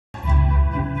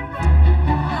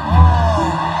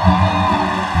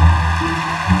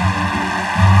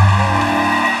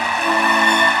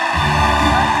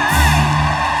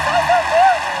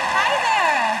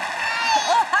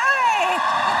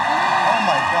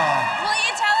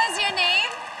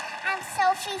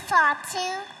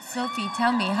to. Sophie,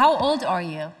 tell me, how old are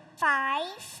you?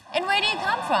 5. And where do you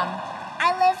come from?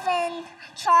 I live in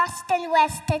Charleston,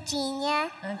 West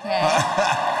Virginia. Okay.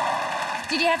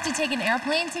 Did you have to take an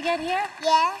airplane to get here?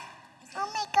 Yeah. Oh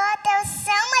my God, there's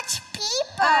so much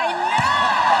people. I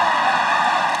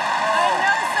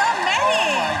know so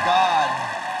many. Oh my God.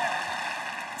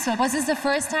 So was this the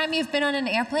first time you've been on an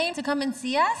airplane to come and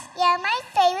see us? Yeah, my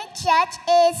favorite judge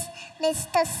is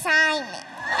Mr. Simon.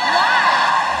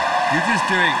 You're just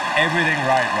doing everything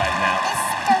right now.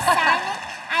 Mr. Simon,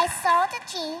 I saw the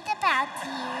dream about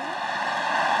you.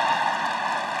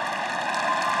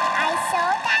 I saw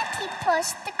that he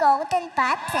pushed the golden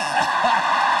button.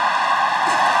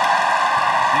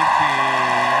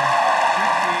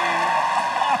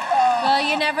 Well,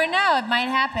 you never know. It might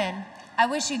happen. I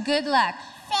wish you good luck.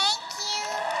 Thank you.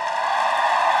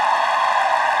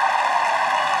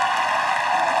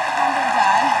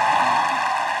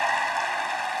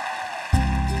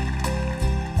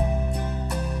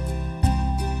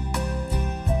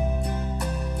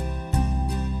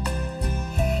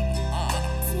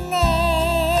 It's never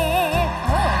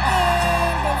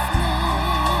end of me.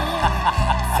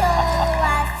 So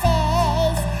I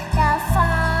face the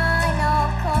final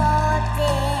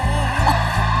curtain.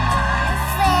 My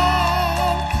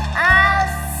friend, I'll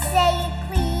say it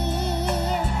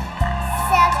clear. I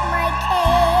set my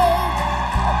cage,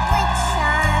 of which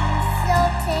I'm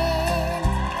certain.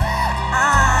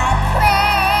 I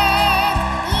plan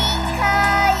each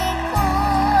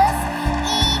course,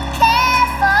 each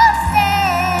careful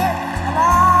step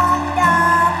along the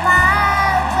byway.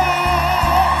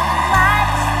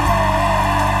 Much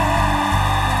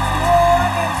more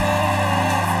than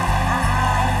this, I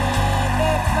did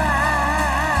it right.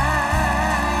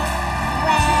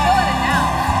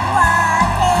 What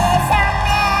is a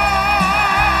man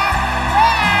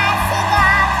when he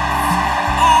got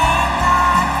and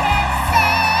not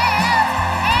himself,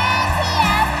 and he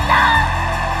has not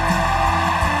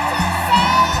to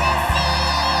say the thing,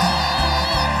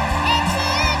 and to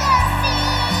the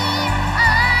thing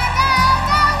under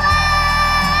the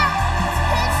world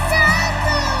could so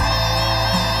believe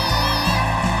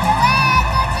the way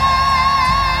go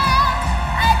down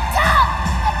atop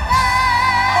the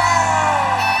blood,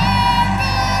 and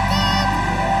it is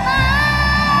my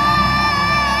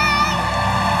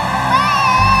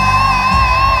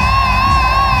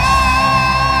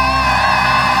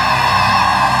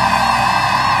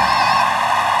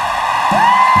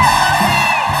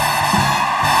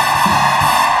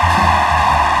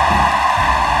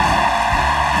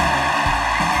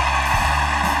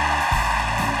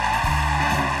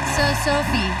So,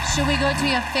 Sophie, should we go to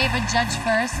your favorite judge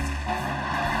first?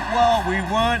 Well, we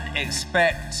weren't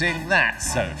expecting that,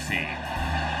 Sophie.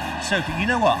 Sophie, you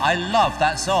know what? I love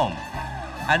that song.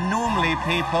 And normally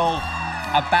people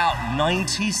about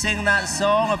 90 sing that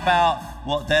song about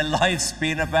what their life's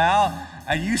been about,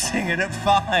 and you sing it at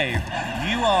 5.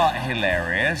 You are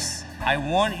hilarious. I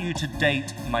want you to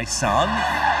date my son.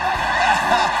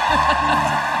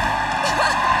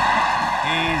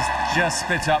 He's just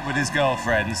split up with his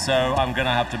girlfriend, so I'm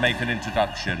gonna have to make an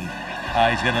introduction.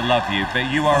 He's gonna love you,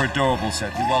 but you are adorable,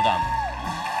 Sophie. Well done.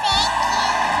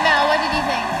 Mel, what did you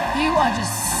think? You are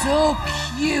just so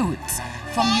cute.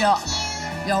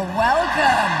 You're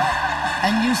welcome.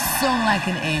 And you sung like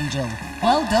an angel.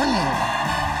 Well done, you.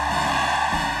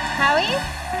 Howie?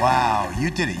 Wow, you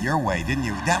did it your way, didn't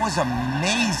you? That was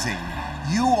amazing.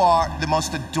 You are the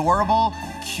most adorable,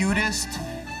 cutest,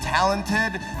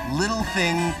 talented little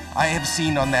thing I have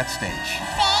seen on that stage.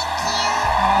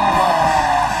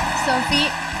 Sophie,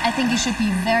 I think you should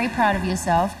be very proud of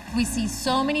yourself. We see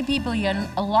so many people here,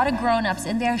 a lot of grown-ups,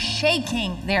 and they're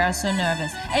shaking. They are so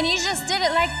nervous. And you just did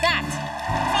it like that.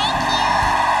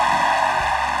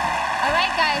 All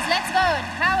right, guys, let's vote.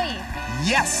 Howie?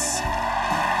 Yes!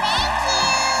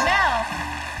 Mel?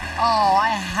 Oh, I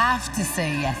have to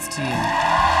say yes to you.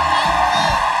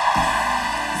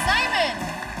 Simon?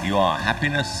 You are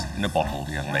happiness in a bottle,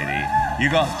 young lady. You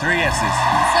got 3 yeses.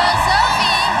 So,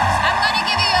 Sophie, I'm gonna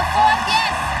give you your 4th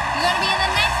yes. You're gonna be in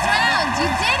the next round. You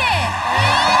did it!